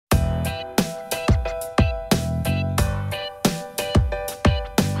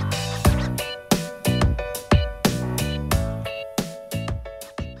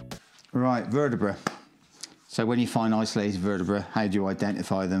Right, vertebra. So when you find isolated vertebra, how do you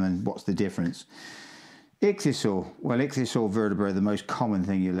identify them and what's the difference? Ichthyosaur. Well, ichthyosaur vertebrae are the most common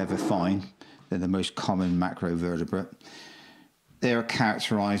thing you'll ever find. They're the most common macrovertebrate. They're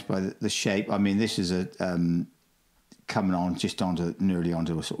characterized by the shape. I mean, this is a coming on just onto nearly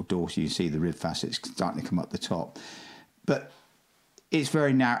onto a sort of dorsal. You see the rib facets starting to come up the top, but it's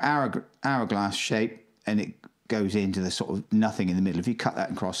very narrow, hourglass shape, and it goes into the sort of nothing in the middle. If you cut that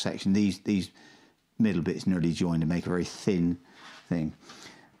in cross section, these middle bits nearly join to make a very thin thing.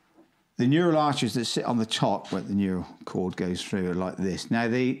 The neural arches that sit on the top, where the neural cord goes through, are like this. Now,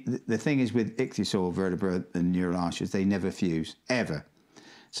 the thing is with ichthyosaur vertebrae and neural arches, they never fuse, ever.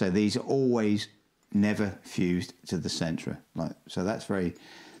 So these are always never fused to the centra. So that's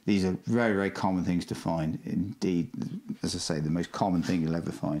these are very, very common things to find. Indeed, as I say, the most common thing you'll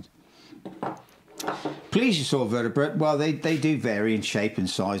ever find. Plesiosaur vertebrate, well, they do vary in shape and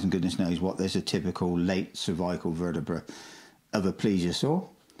size, and goodness knows what. There's a typical late cervical vertebra of a plesiosaur.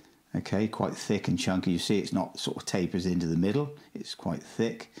 Okay, quite thick and chunky. You see it's not sort of tapers into the middle. It's quite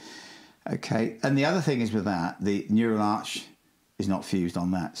thick. Okay, and the other thing is with that, the neural arch is not fused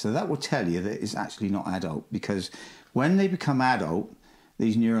on that. So that will tell you that it's actually not adult, because when they become adult,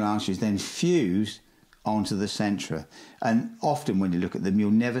 these neural arches then fuse onto the centra. And often when you look at them, you'll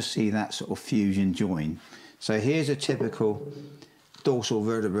never see that sort of fusion join. So here's a typical dorsal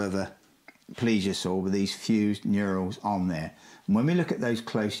vertebra of a plesiosaur with these fused neurals on there. And when we look at those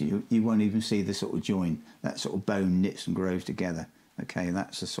closely, you won't even see the sort of join. That sort of bone knits and grows together. Okay,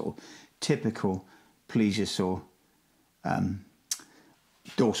 that's a sort of typical plesiosaur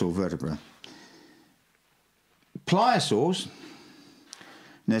dorsal vertebra. Pliosaurs,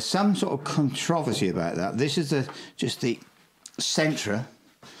 there's some sort of controversy about that. This is just the centra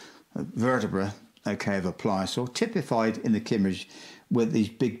vertebra, okay, of a pliosaur, typified in the kimmeridge with these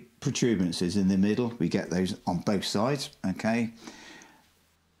big protuberances in the middle. We get those on both sides, okay.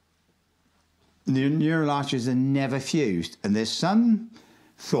 The neural arches are never fused, and there's some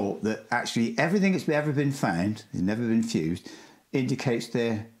thought that actually everything that's ever been found, has never been fused, indicates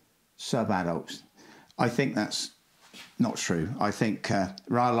they're subadults. I think that's not true. I think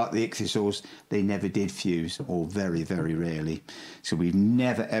rather like the ichthyosaurs, they never did fuse, or very, very rarely. So we've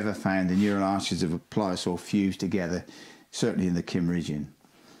never ever found the neural arches of a pliosaur fused together, certainly in the Kimmeridgian.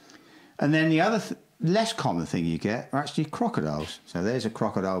 And then the other less common thing you get are actually crocodiles. So there's a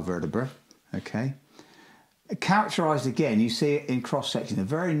crocodile vertebra, okay. Characterized again, you see it in cross section, they're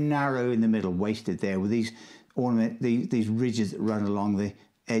very narrow in the middle, wasted there with these these ridges that run along the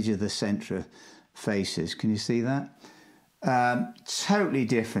edge of the centra faces. Can you see that? Totally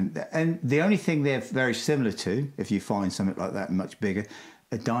different. And the only thing they're very similar to, if you find something like that much bigger,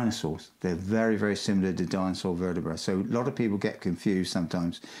 are dinosaurs. They're very, very similar to dinosaur vertebrae. So a lot of people get confused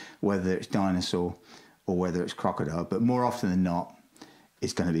sometimes whether it's dinosaur or whether it's crocodile, but more often than not,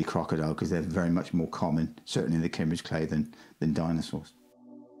 it's going to be crocodile because they're very much more common, certainly in the Kimmeridge clay, than dinosaurs.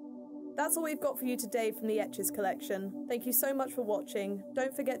 That's all we've got for you today from the Etches collection. Thank you so much for watching.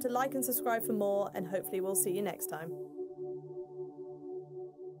 Don't forget to like and subscribe for more, and hopefully we'll see you next time.